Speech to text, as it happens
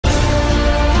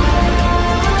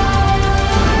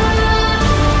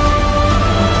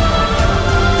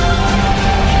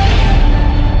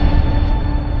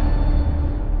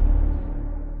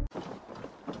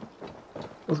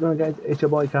going on, guys? It's your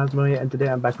boy Cosmo here, and today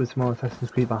I'm back with some more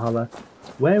Assassin's Creed Valhalla.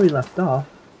 Where we left off,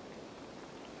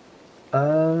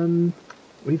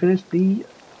 we finished the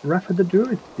Wrath of the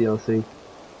Druids DLC.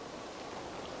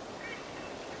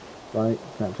 Right,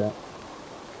 Snapchat.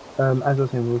 As I was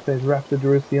saying, we finished Wrath of the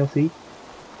Druids DLC.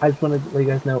 I just wanted to let you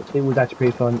guys know, it was actually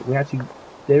pretty fun.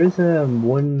 There is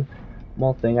one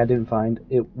more thing I didn't find.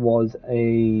 It was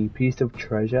a piece of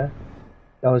treasure.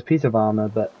 That was a piece of armor,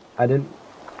 but I didn't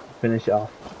finish it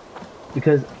off.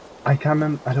 Because I can't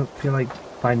remember, I don't feel like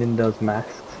finding those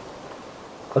masks.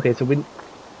 Okay, so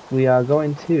we are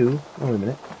going to... Oh, wait a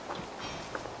minute.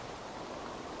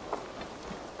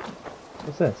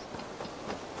 What's this?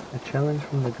 A challenge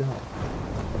from the god.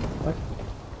 What?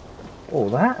 Oh,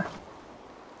 that?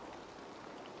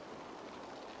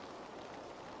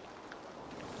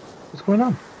 What's going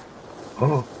on?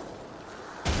 Oh.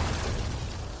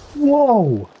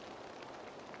 Whoa!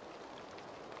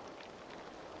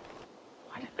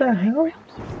 What the hell?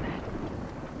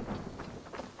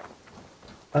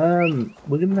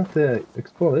 We're gonna have to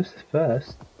explore this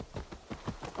first.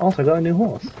 Also, I got a new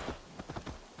horse.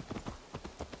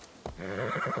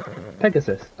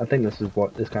 Pegasus. I think this is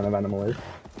what this kind of animal is.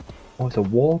 Oh, it's a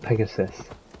war Pegasus.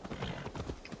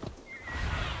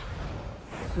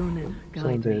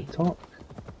 Someone to talk.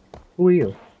 Who are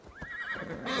you?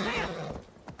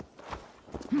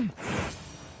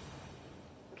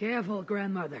 Careful,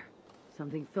 grandmother.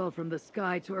 Something fell from the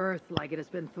sky to earth like it has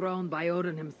been thrown by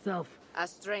Odin himself. A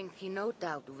strength he no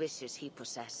doubt wishes he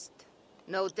possessed.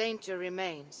 No danger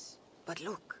remains. But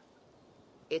look.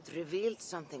 It revealed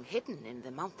something hidden in the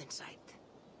mountainside.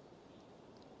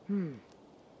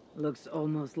 Looks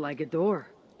almost like a door.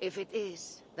 If it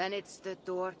is, then it's the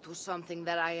door to something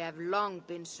that I have long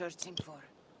been searching for.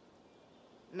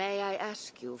 May I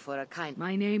ask you for a kind...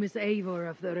 My name is Eivor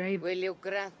of the Raven. Will you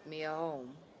grant me a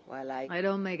home while I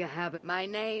don't make a habit. My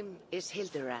name is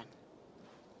Hilderan.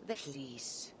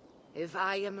 Please, if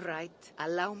I am right,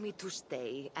 allow me to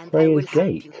stay, and I will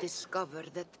help you discover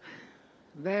that...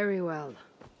 Very well.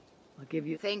 I'll give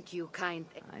you... Thank you, kind...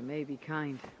 I may be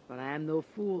kind, but I am no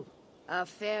fool. A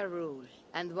fair rule,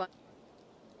 and one...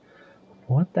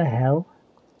 What the hell?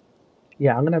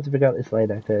 Yeah, I'm gonna have to figure out this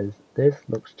later, because this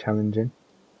looks challenging.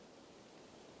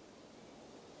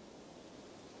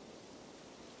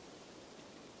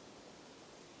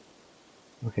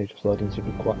 Okay, just loading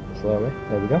super quite slowly.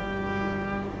 There we go.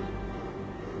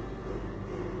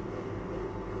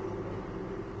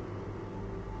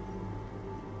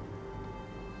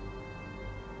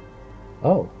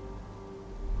 Oh.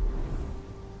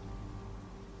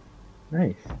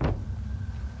 Nice.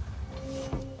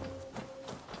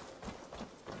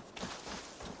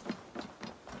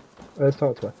 Let's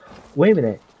talk to her. Wait a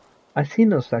minute. I've seen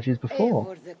those statues before.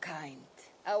 Eivor the kind.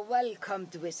 A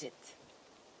welcomed visit.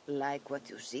 Like what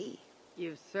you see.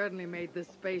 You've certainly made this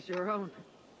space your own.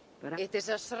 But It is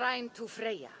a shrine to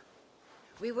Freya.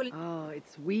 We will... Oh,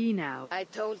 it's we now. I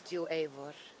told you,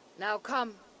 Eivor. Now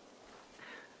come.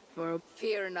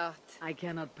 Fear not. I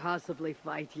cannot possibly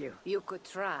fight you. You could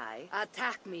try.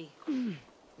 Attack me.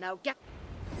 Now get...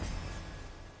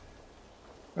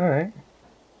 Alright.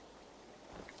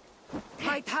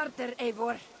 Fight harder,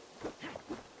 Eivor.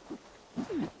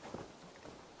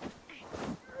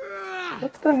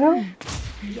 What the hell?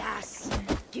 Yes.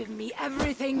 Give me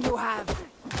everything you have.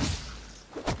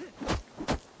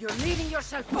 You're leaving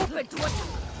yourself open to it.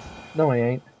 No, I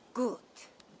ain't. Good.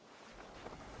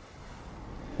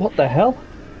 What the hell?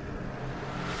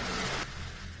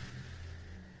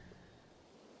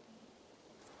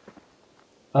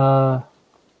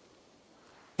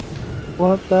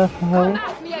 What the hell? Come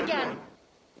at me again.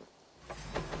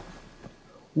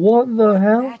 What the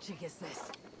hell? Magic is this?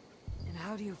 And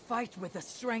how do you fight with the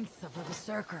strength of a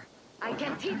berserker? I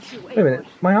can teach you, Wait a minute,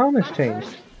 my armor's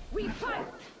changed. We fight.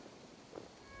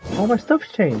 All my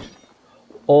stuff's changed.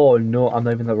 Oh no, I'm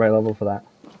not even the right level for that.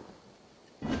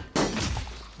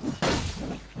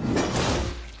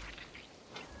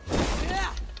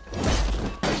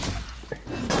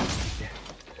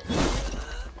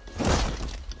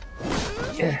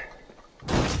 Yeah.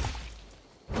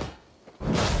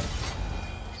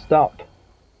 Stop.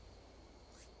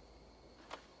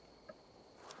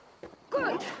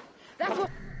 Good. That's what...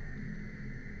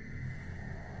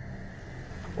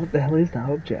 What the hell is that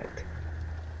object?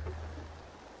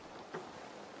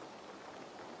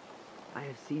 I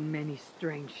have seen many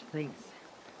strange things,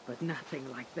 but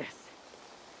nothing like this.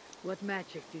 What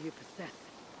magic do you possess?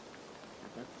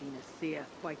 I've not seen a seer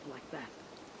fight like that.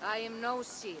 I am no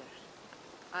seer.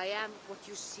 I am what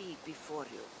you see before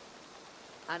you.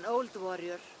 An old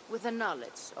warrior with a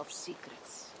knowledge of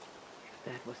secrets.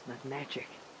 If that was not magic,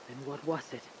 And what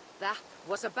was it? That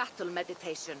was a battle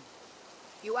meditation.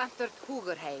 You entered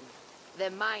Hugerheim,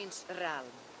 the mind's realm.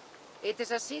 It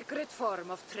is a secret form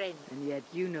of training. And yet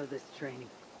you know this training.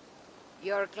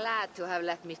 You're glad to have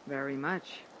let me... Very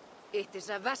much. It is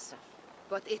a vessel,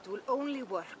 but it will only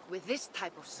work with this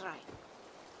type of shrine.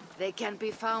 They can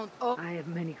be found... Oh, I have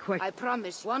many questions. I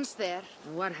promise, once there...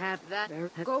 And what happened?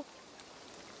 That... Go...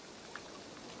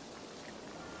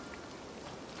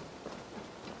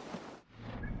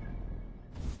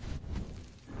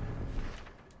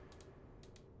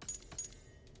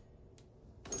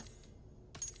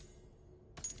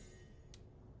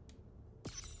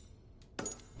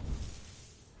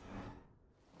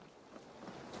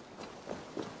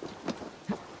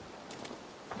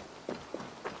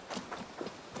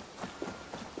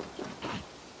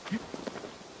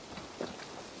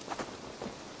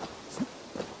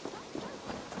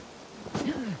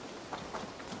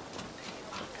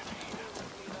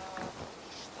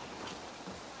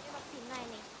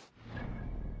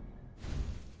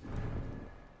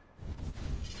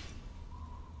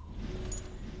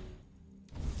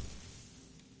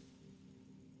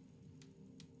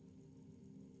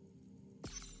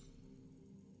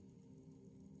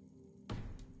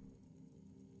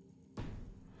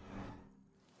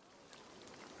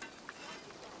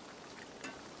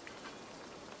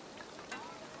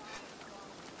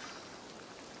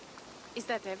 Is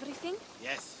that everything?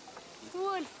 Yes.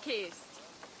 Wolf-kissed.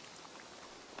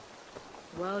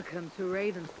 Welcome to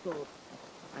Ravensthorpe.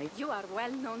 You are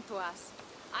well known to us.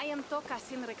 I am Toka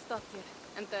Sinriksdottir,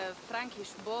 and the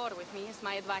Frankish boar with me is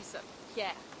my advisor,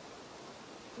 Pierre.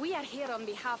 We are here on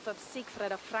behalf of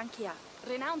Sigfred of Francia,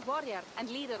 renowned warrior and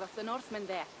leader of the Northmen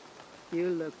there. You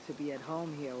look to be at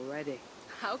home here already.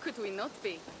 How could we not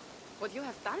be? What you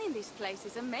have done in this place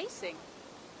is amazing.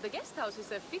 The guest house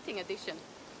is a fitting addition.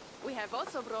 We have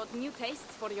also brought new tastes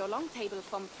for your long table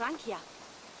from Francia.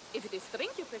 If it is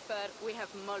drink you prefer, we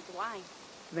have mulled wine.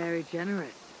 Very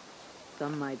generous.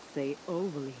 Some might say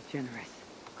overly generous.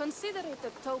 Consider it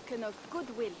a token of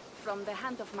goodwill from the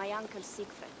hand of my uncle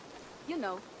Siegfried. You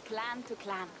know, clan to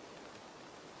clan.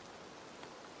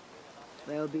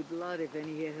 There'll be blood if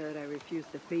any here heard I refuse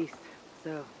to feast,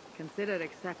 so consider it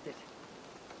accepted.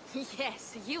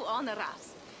 Yes, you honor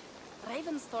us.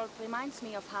 Ravensthorpe reminds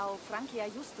me of how Francia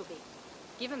used to be.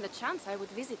 Given the chance, I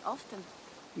would visit often.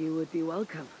 You would be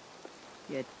welcome.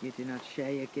 Yet you do not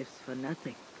share your gifts for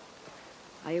nothing.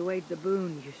 I await the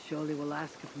boon you surely will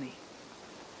ask of me.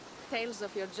 Tales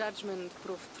of your judgment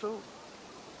prove true.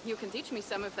 You can teach me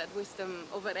some of that wisdom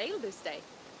over ale this day.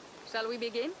 Shall we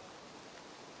begin?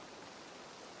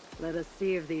 Let us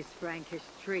see if these Frankish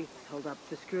treats hold up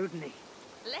to scrutiny.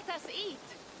 Let us eat!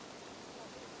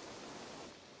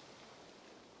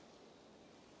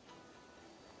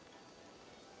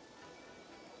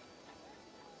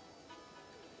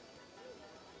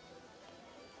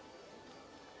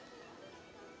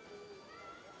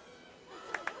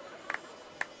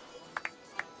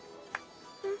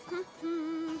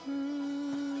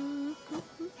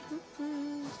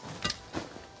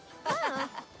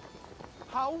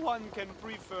 How one can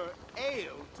prefer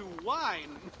ale to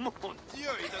wine? Mon Dieu,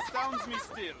 it astounds me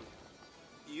still.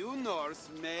 You Norse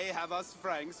may have us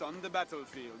Franks on the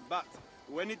battlefield, but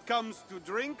when it comes to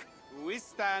drink, we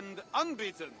stand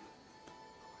unbeaten.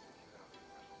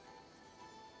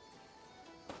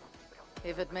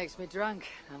 If it makes me drunk,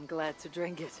 I'm glad to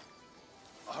drink it.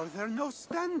 Are there no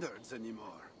standards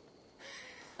anymore?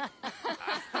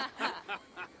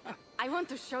 I want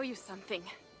to show you something.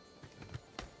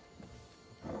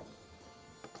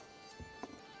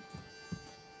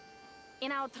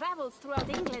 In our travels throughout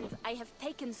England, I have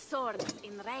taken swords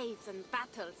in raids and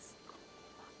battles.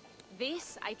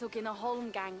 This I took in a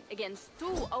holmgang against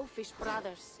two oafish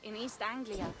brothers in East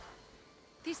Anglia.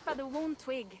 Tis but a worn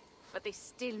twig, but is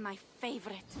still my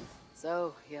favorite.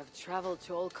 So, you have traveled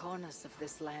to all corners of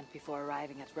this land before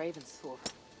arriving at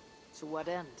Ravensthorpe. To what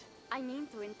end? I mean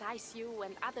to entice you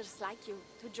and others like you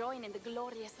to join in the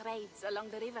glorious raids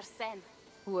along the River Seine.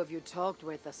 Who have you talked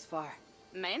with thus far?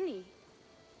 Many.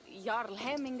 Jarl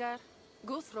Hemminger,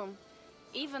 Guthrum,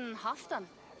 even Halfdan.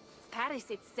 Paris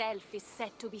itself is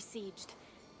set to be sieged.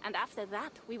 And after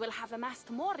that, we will have amassed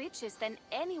more riches than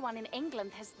anyone in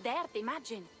England has dared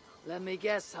imagine. Let me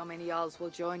guess how many Jarls will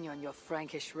join you on your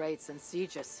Frankish raids and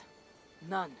sieges.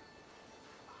 None.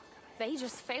 They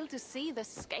just fail to see the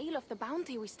scale of the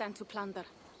bounty we stand to plunder.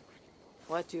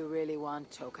 What do you really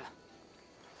want, Toka?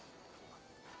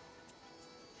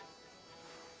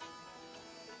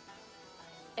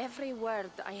 Every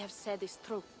word I have said is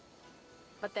true.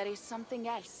 But there is something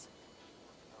else.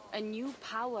 A new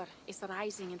power is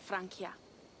rising in Francia.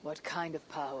 What kind of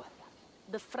power?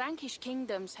 The Frankish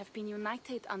kingdoms have been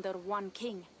united under one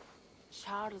king,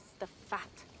 Charles the Fat.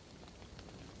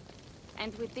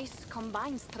 And with this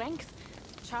combined strength,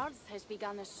 Charles has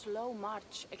begun a slow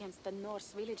march against the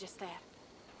Norse villages there.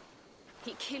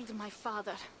 He killed my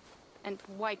father and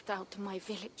wiped out my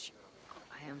village.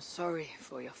 I am sorry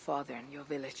for your father and your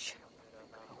village.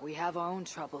 But we have our own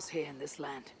troubles here in this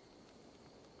land.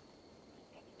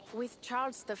 With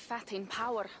Charles the Fat in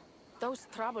power, those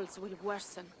troubles will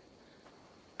worsen.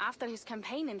 After his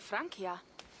campaign in Francia,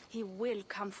 he will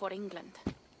come for England.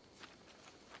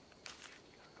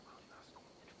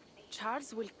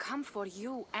 Charles will come for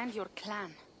you and your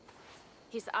clan.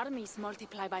 His armies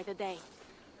multiply by the day.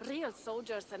 Real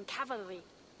soldiers and cavalry,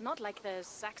 not like the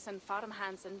Saxon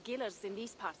farmhands and gillers in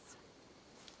these parts.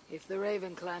 If the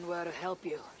Raven clan were to help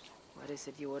you, what is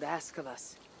it you would ask of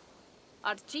us?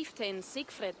 Our chieftain,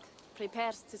 Siegfried,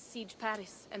 prepares to siege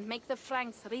Paris and make the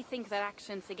Franks rethink their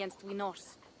actions against we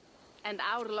Norse. And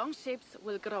our longships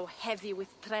will grow heavy with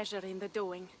treasure in the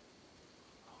doing.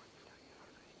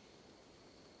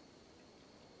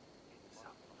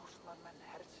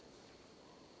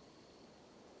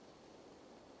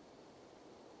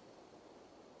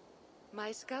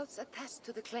 My scouts attest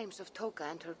to the claims of Toka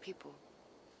and her people.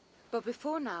 But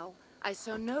before now, I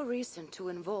saw no reason to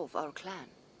involve our clan.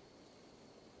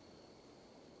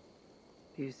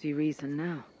 Do you see reason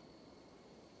now?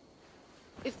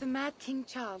 If the mad King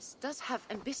Charles does have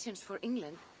ambitions for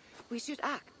England, we should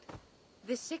act.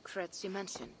 The Siegfrieds you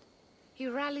mentioned, he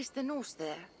rallies the Norse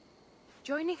there.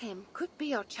 Joining him could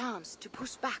be our chance to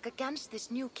push back against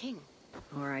this new king.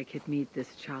 Or I could meet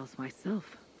this Charles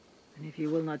myself. And if he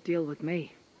will not deal with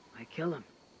me, I kill him.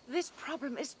 This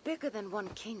problem is bigger than one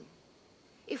king.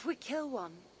 If we kill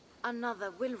one,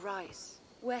 another will rise.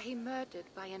 Were he murdered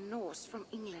by a Norse from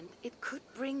England, it could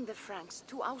bring the Franks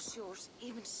to our shores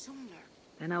even sooner.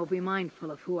 Then I'll be mindful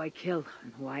of who I kill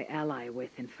and who I ally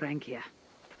with in Francia.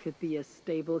 Could be a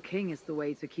stable king is the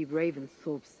way to keep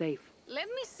Ravensthorpe safe. Let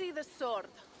me see the sword.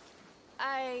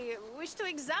 I wish to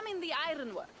examine the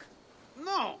ironwork.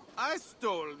 No, I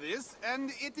stole this,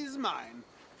 and it is mine.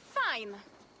 Fine.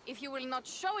 If you will not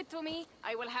show it to me,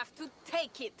 I will have to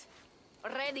take it.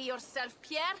 Ready yourself,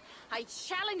 Pierre. I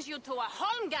challenge you to a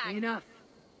holmgang. Enough.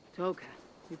 Toka,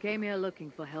 you came here looking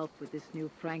for help with this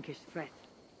new Frankish threat.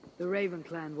 The Raven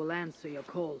clan will answer your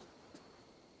call.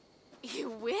 You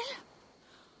will?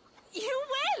 You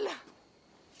will!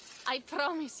 I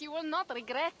promise you will not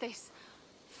regret this.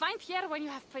 Find Pierre when you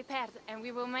have prepared, and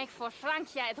we will make for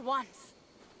Francia at once.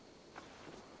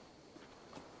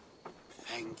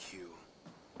 Thank you.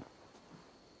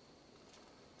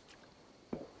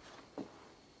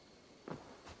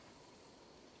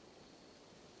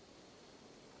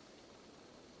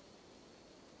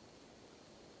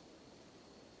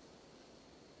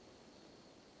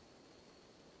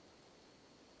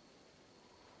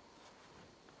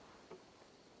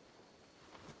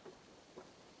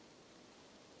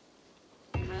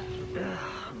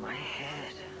 My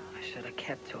head. I should have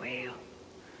kept to ale.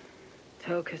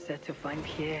 Toka said to find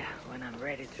Pierre when I'm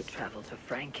ready to travel to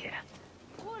Francia.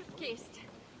 Poor Kist.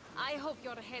 I hope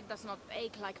your head does not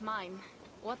ache like mine.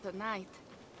 What a night.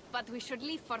 But we should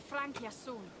leave for Francia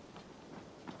soon.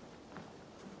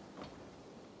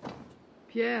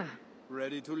 Pierre.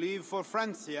 Ready to leave for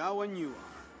Francia when you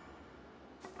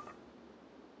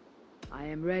are. I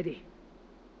am ready.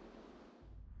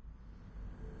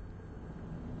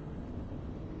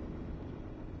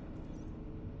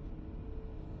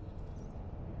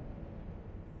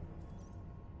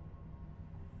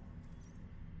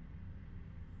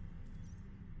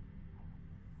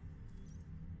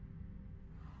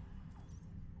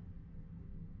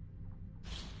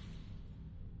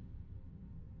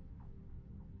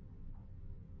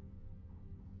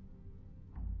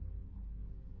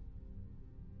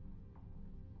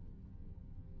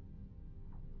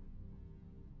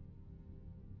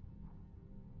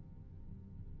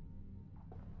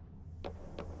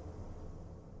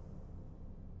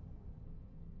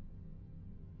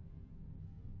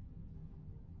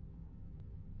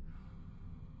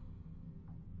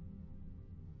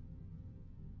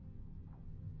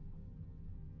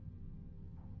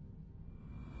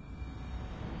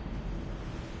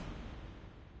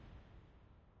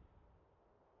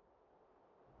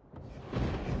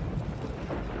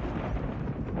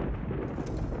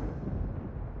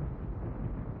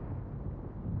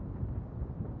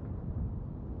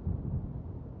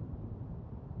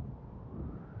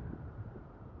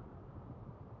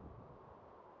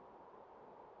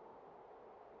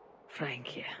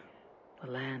 Francia, the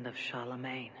land of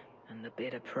Charlemagne and the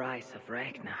bitter price of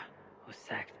Ragnar. who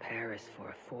sacked Paris for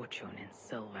a fortune in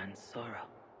silver and sorrow.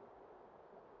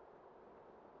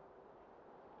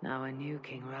 Now a new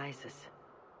king rises,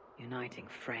 uniting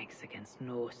Franks against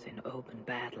Norse in open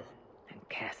battle and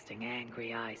casting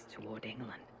angry eyes toward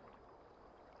England.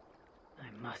 I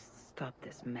must stop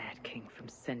this mad king from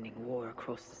sending war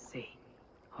across the sea.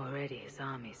 Already his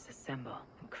armies assemble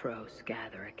and crows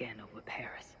gather again over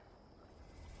Paris.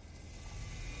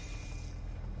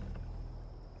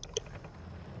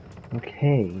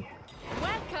 Okay.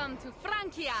 Welcome to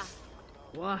Francia!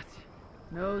 What?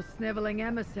 No sniveling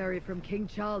emissary from King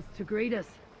Charles to greet us?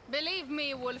 Believe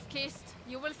me, Wolf-Kissed,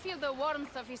 you will feel the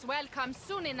warmth of his welcome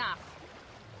soon enough.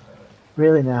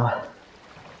 Really now?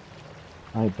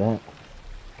 I bet.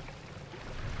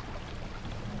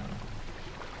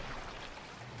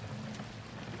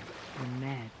 The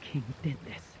mad king did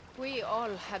this. We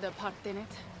all had a part in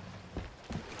it.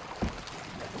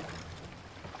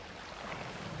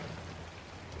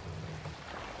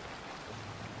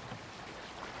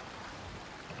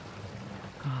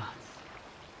 Gods.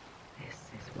 This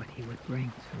is what he would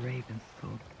bring to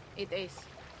Ravensthorpe. It is.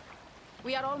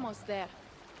 We are almost there,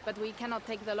 but we cannot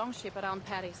take the longship around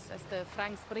Paris as the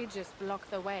Franks' bridges block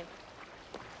the way.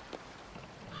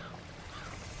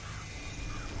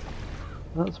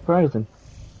 Not surprising.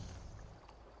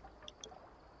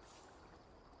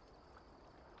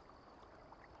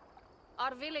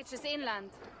 Our village is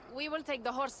inland. We will take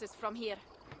the horses from here.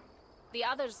 The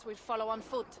others will follow on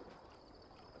foot.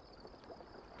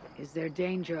 Is there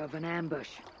danger of an ambush?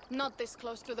 Not this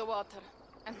close to the water,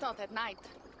 and not at night.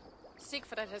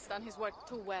 Siegfried has done his work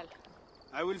too well.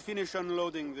 I will finish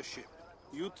unloading the ship.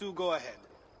 You two go ahead.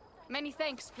 Many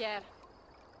thanks, Pierre.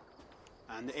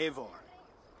 And Eivor,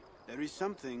 there is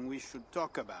something we should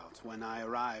talk about when I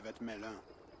arrive at Melun.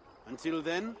 Until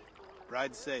then,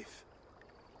 ride safe.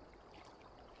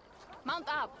 Mount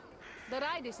up. The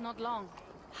ride is not long.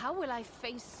 How will I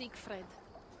face Siegfried?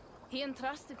 He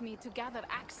entrusted me to gather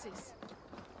axes.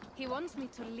 He wants me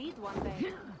to lead one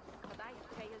day, but I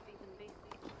failed even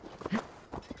this.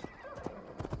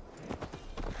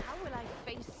 How will I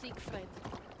face Siegfried?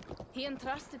 He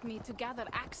entrusted me to gather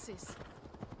axes.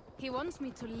 He wants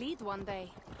me to lead one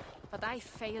day, but I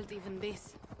failed even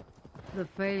this. The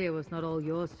failure was not all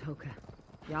yours, Toka.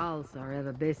 Jarls are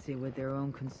ever busy with their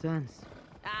own concerns.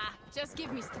 Ah, just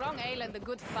give me strong ale and a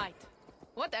good fight.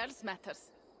 What else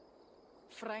matters?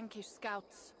 Frankish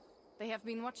scouts. They have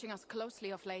been watching us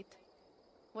closely of late.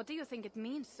 What do you think it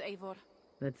means, Eivor?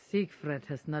 That Siegfried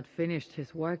has not finished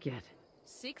his work yet.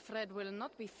 Siegfried will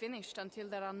not be finished until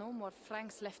there are no more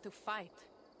Franks left to fight.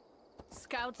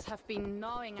 Scouts have been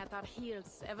gnawing at our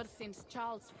heels ever since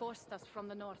Charles forced us from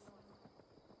the north.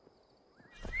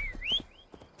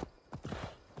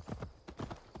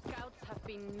 Scouts have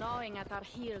been gnawing at our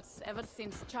heels ever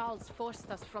since Charles forced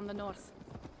us from the north.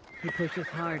 He pushes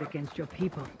hard against your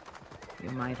people. You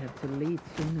might have to lead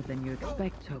sooner than you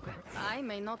expect, Toga. I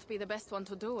may not be the best one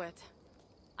to do it.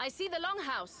 I see the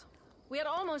longhouse. We are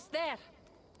almost there.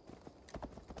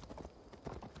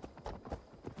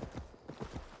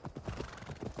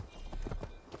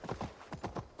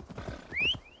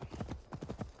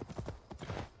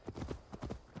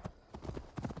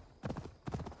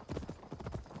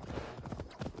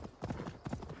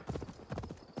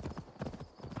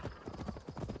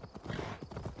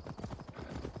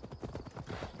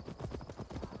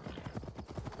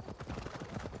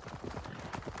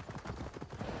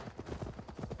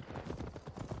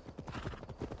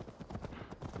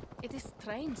 It is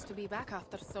strange to be back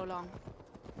after so long.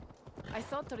 I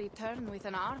thought to return with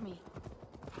an army.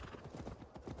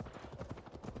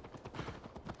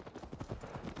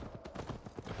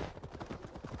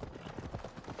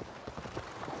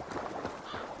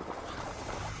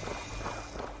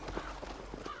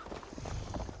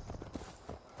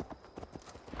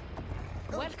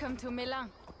 Welcome to Milan.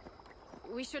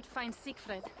 We should find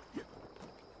Siegfried.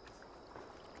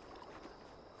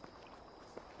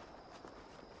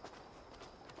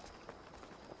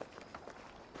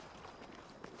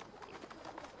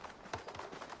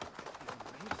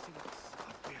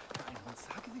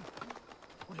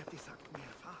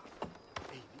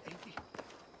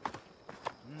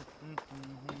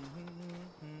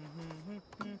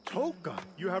 Toka,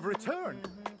 you have returned.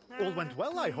 All went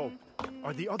well, I hope.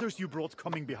 Are the others you brought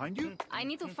coming behind you? I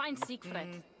need to find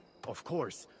Siegfried. Of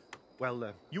course.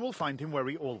 Well, you will find him where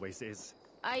he always is.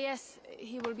 Ah yes,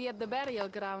 he will be at the burial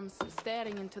grounds,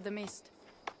 staring into the mist.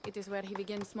 It is where he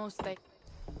begins most days.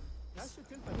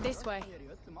 This way.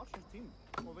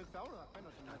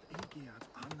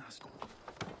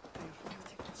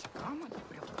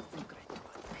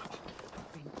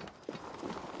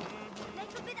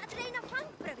 Lijkt me binnen het rennen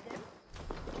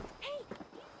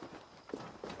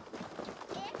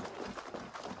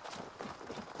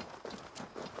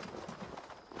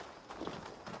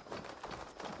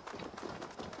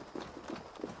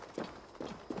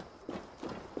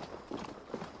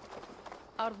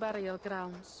Our burial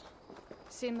grounds.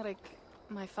 Sinrik,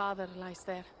 my father, lies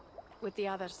there, with the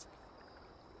others.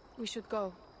 We should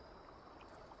go.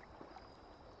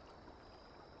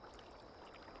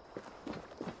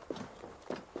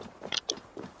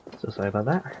 So sorry about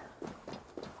that.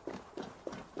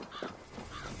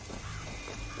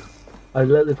 I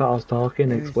literally thought I was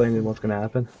talking and explaining what's going to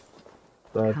happen.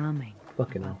 But Calming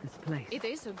fucking about hell. this place. It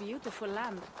is a beautiful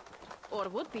land. Or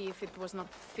would be if it was not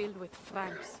filled with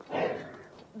Franks.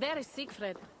 There is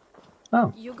Siegfried.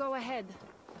 Oh, You go ahead.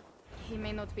 He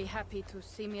may not be happy to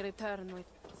see me return with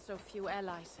so few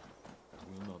allies.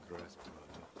 We'll not rest,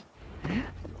 brother.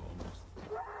 We're almost.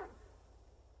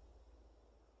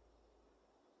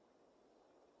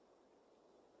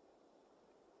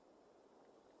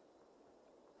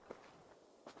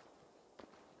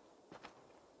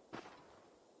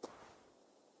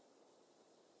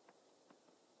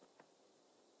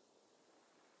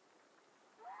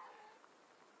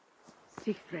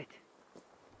 Siegfried.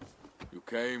 You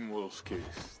came,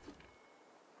 wolf-kissed.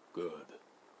 Good.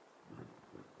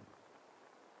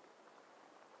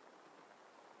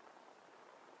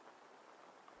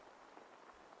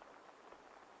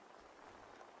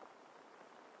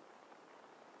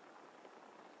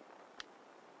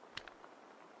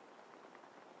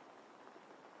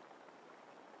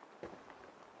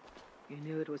 You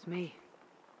knew it was me.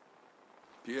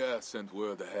 Pierre sent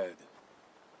word ahead.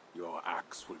 Your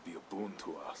axe will be a boon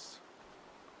to us.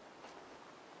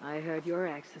 I heard your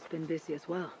axe has been busy as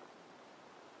well.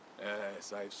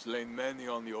 Yes, I've slain many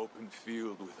on the open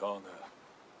field with honor,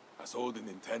 as Odin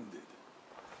intended.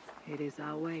 It is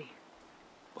our way.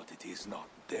 But it is not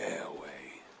their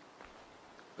way.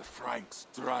 The Franks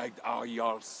dragged our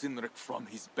Jarl Sinrik from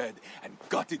his bed and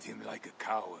gutted him like a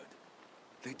coward.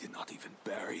 They did not even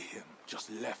bury him, just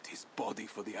left his body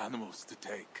for the animals to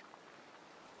take.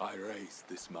 I raised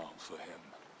this mound for him.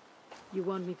 You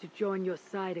want me to join your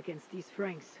side against these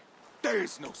Franks? There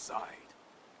is no side.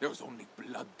 There is only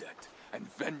blood debt and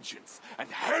vengeance and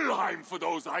Helheim for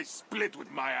those I split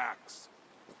with my axe.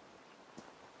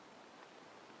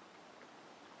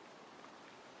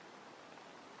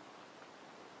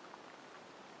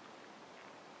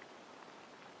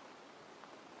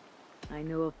 I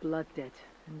know of blood debt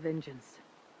and vengeance.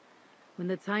 When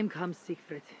the time comes,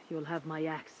 Siegfried, you'll have my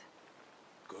axe.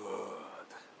 Good.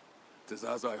 'Tis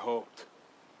as I hoped.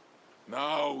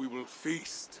 Now we will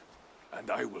feast, and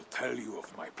I will tell you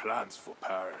of my plans for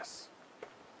Paris.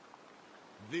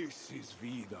 This is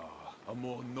Vidar, a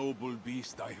more noble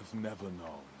beast I have never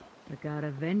known. The god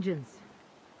of vengeance.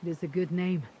 It is a good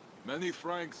name. Many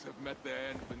Franks have met their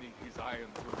end beneath his iron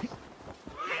hooves.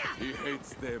 He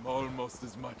hates them almost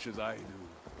as much as I do.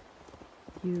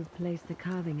 You placed a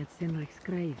carving at Sinrik's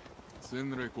grave.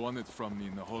 Sinrik won it from me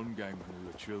in the Holmgang when we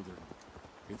were children.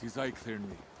 It is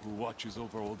Eiktherni, who watches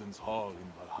over Odin's hall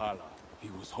in Valhalla. He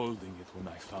was holding it when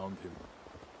I found him.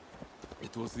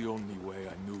 It was the only way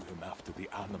I knew him after the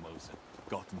animals had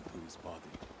gotten to his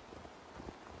body.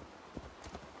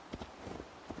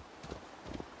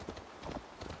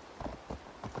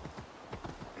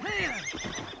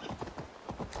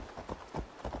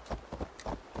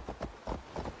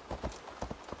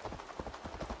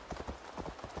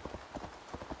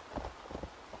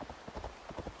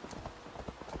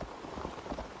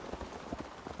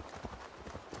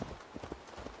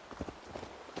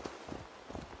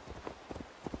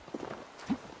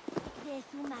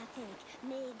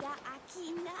 Mega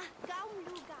Akina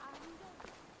Gaumlugang.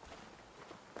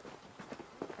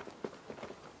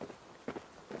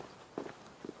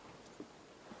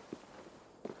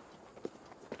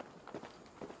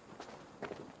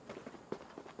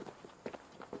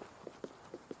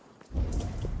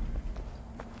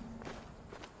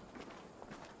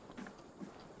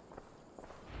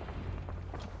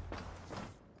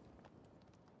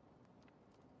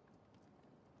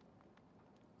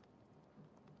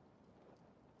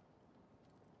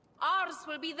 Ours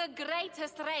will be the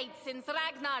greatest raid since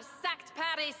Ragnar sacked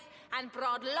Paris and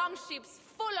brought longships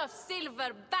full of silver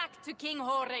back to King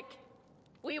Horik.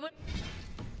 We will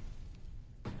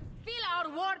fill our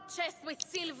war chest with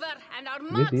silver and our Did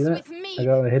you mouths see that? with meat. I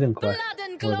got a hidden quest. Blood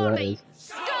and Whatever that glory. is.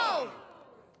 Skull!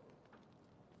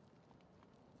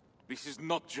 This is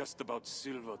not just about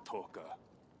silver, Toka.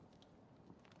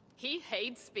 He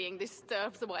hates being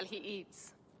disturbed while he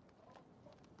eats.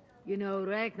 You know,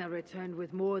 Ragnar returned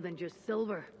with more than just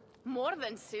silver. More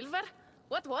than silver?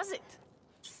 What was it?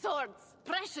 Swords,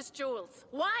 precious jewels,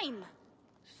 wine!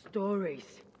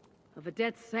 Stories of a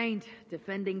dead saint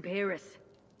defending Paris.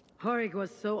 Horik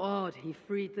was so awed he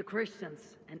freed the Christians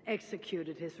and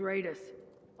executed his raiders.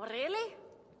 Really?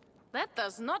 That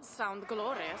does not sound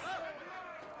glorious.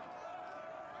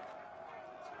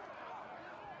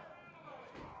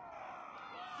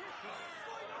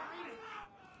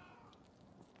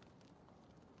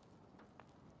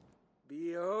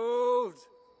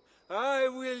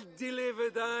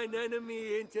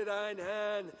 enemy into thine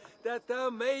hand, that thou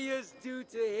mayest do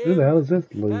to Who the him hell is this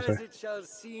as loser? it shall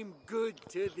seem good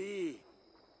to thee.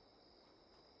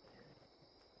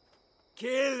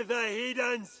 Kill the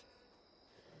heathens!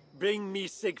 Bring me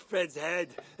Sigfred's head,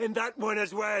 and that one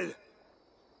as well.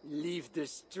 Leave the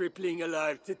stripling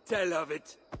alive to tell of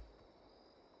it.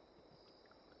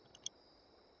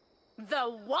 The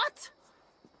what?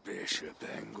 Bishop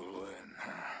Engelwin.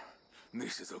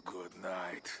 This is a good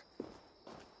night.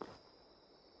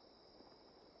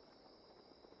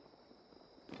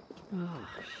 Oh,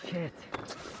 shit.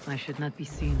 I should not be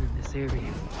seen in this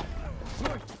area.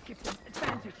 Force gives us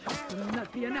advantage. Will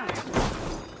not be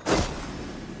enough.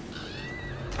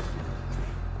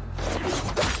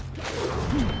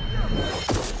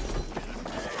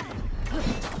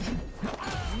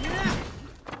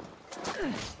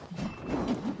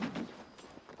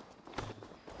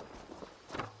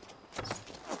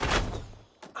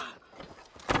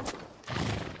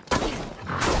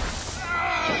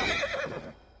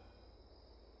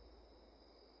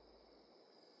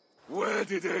 Where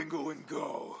did Engelwin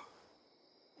go?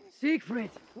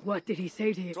 Siegfried, what did he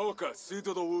say to you? Toka, see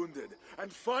to the wounded,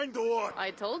 and find the one!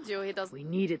 I told you he does. We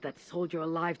needed that soldier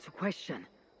alive to question.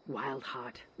 Wild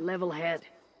heart, level head.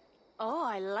 Oh,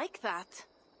 I like that.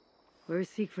 Where is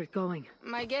Siegfried going?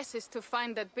 My guess is to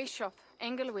find that bishop,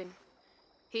 Engelwin.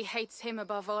 He hates him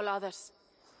above all others.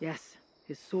 Yes,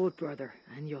 his sword brother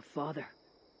and your father.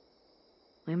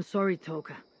 I am sorry,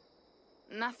 Toka.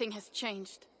 Nothing has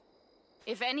changed.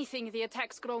 If anything, the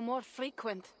attacks grow more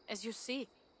frequent, as you see.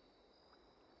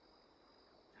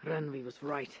 Renvi was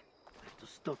right. I have to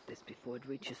stop this before it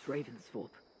reaches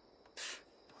Ravensthorpe.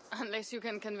 Unless you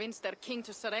can convince their king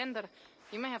to surrender,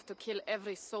 you may have to kill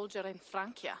every soldier in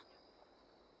Francia.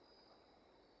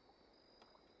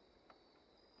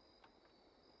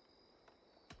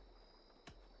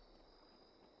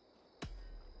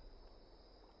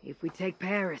 If we take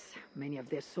Paris, many of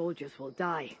their soldiers will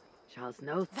die. Charles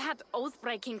knows. That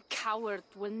oath-breaking coward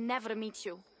will never meet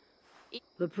you.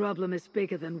 The problem is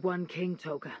bigger than one king,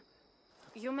 Toka.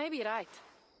 You may be right.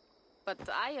 But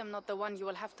I am not the one you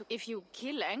will have to... If you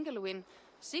kill Engelwin,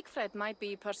 Siegfried might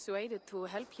be persuaded to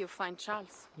help you find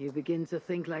Charles. You begin to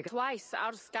think like... Twice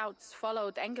our scouts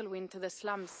followed Engelwin to the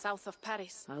slums south of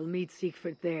Paris. I'll meet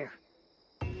Siegfried there.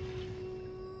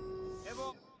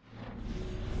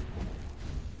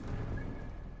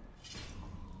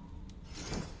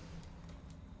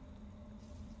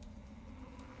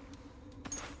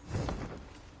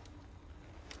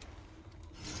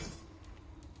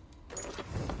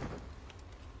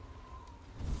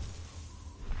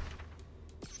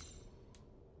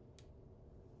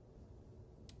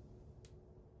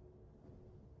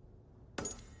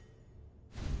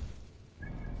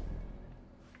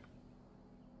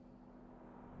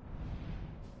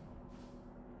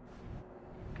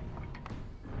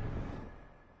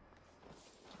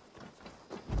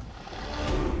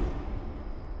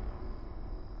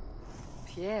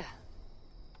 Pierre,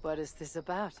 what is this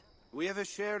about? We have a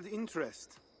shared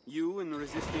interest. You in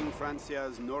resisting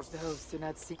Francia's north... Those do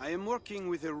not see... I am working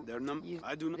with their number...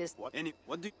 I do not... This... What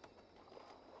do you...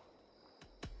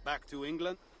 Back to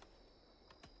England?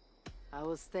 I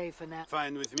will stay for now.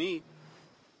 Fine with me.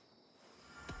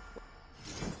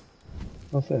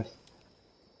 What's this?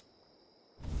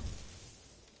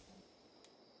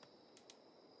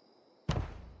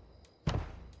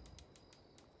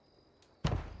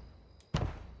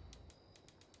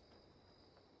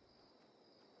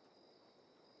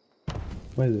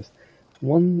 What is this?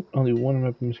 Only one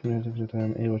weapon at a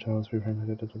time, able to house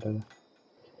okay.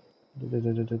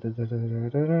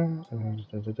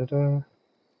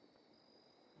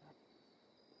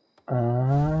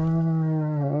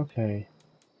 Oh, okay.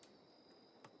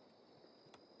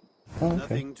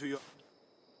 Nothing to your...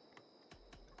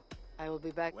 I will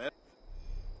be back. Well...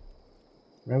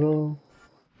 Rebel.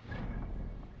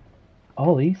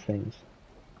 All these things.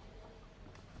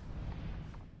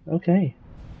 Okay.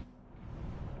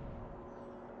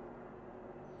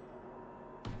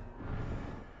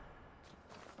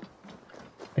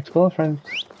 Explore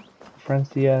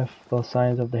Francia for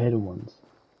signs of the hidden ones.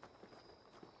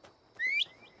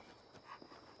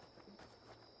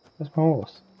 That's my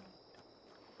horse.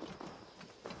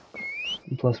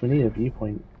 And plus we need a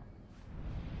viewpoint.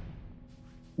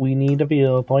 We need a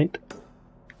viewpoint.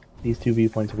 These two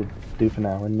viewpoints will do for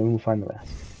now, and then we'll find the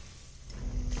rest.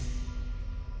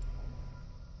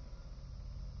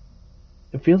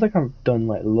 It feels like I've done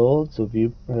like loads of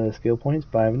skill points,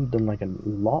 but I haven't done like a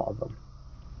lot of them.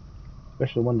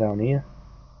 Especially the one down here.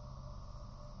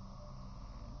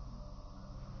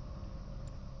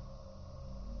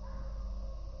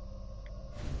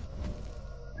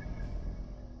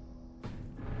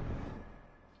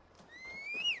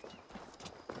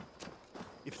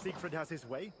 Siegfried has his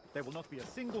way, there will not be a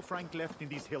single Frank left in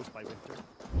these hills by winter.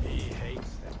 He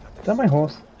hates them. Is that my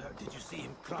horse? Did you see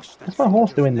him crush that? What's my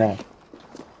horse doing there?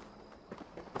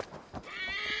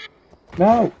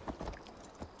 No!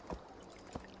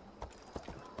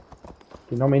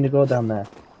 Did not mean to go down there.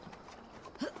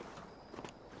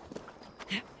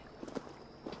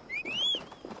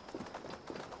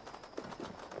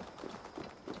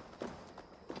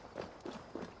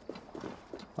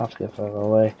 I'll have to get further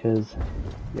away, because...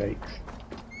 Yikes.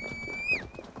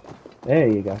 There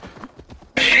you go.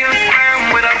 She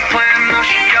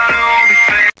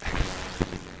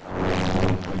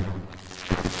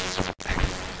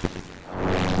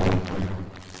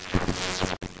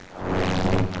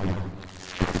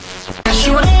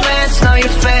wanna dance, now you're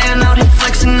fan, out here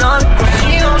flexing on the ground.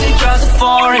 She only drives a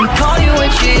foreign, call you when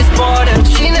she's bored, and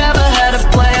she never had a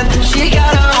plan. She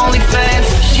got her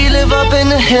OnlyFans, she live up in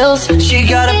the hills, she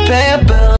gotta pay a bill.